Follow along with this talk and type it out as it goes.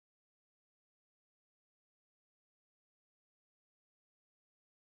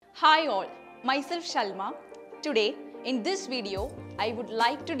Hi all, myself Shalma. Today in this video, I would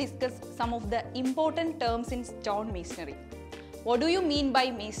like to discuss some of the important terms in stone masonry. What do you mean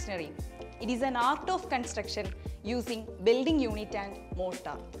by masonry? It is an art of construction using building unit and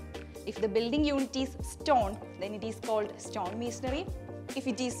mortar. If the building unit is stone, then it is called stone masonry. If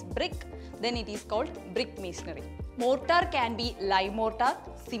it is brick, then it is called brick masonry. Mortar can be lime mortar,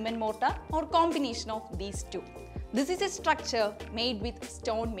 cement mortar or combination of these two. This is a structure made with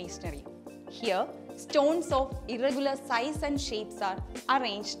stone masonry. Here, stones of irregular size and shapes are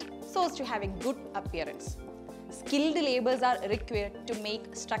arranged so as to have a good appearance. Skilled labours are required to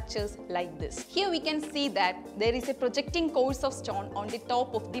make structures like this. Here we can see that there is a projecting course of stone on the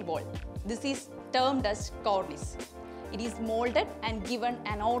top of the wall. This is termed as cornice. It is moulded and given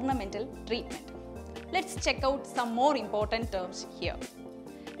an ornamental treatment. Let's check out some more important terms here.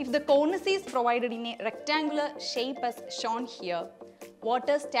 If the cornice is provided in a rectangular shape as shown here,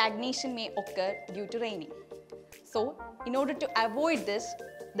 water stagnation may occur due to raining. So, in order to avoid this,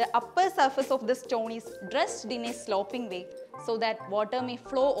 the upper surface of the stone is dressed in a sloping way so that water may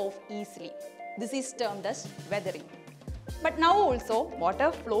flow off easily. This is termed as weathering. But now also,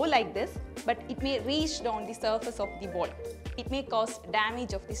 water flow like this, but it may reach down the surface of the wall. It may cause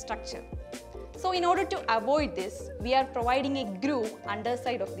damage of the structure. So in order to avoid this, we are providing a groove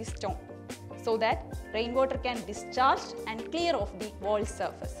underside of the stone so that rainwater can discharge and clear off the wall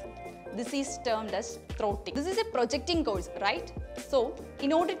surface. This is termed as throating. This is a projecting course, right? So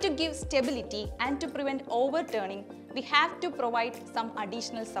in order to give stability and to prevent overturning, we have to provide some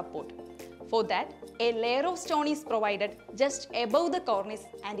additional support. For that, a layer of stone is provided just above the cornice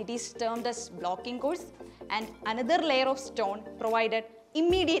and it is termed as blocking course, and another layer of stone provided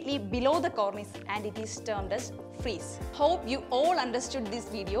immediately below the cornice and it is termed as frieze. Hope you all understood this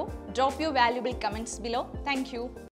video. Drop your valuable comments below. Thank you.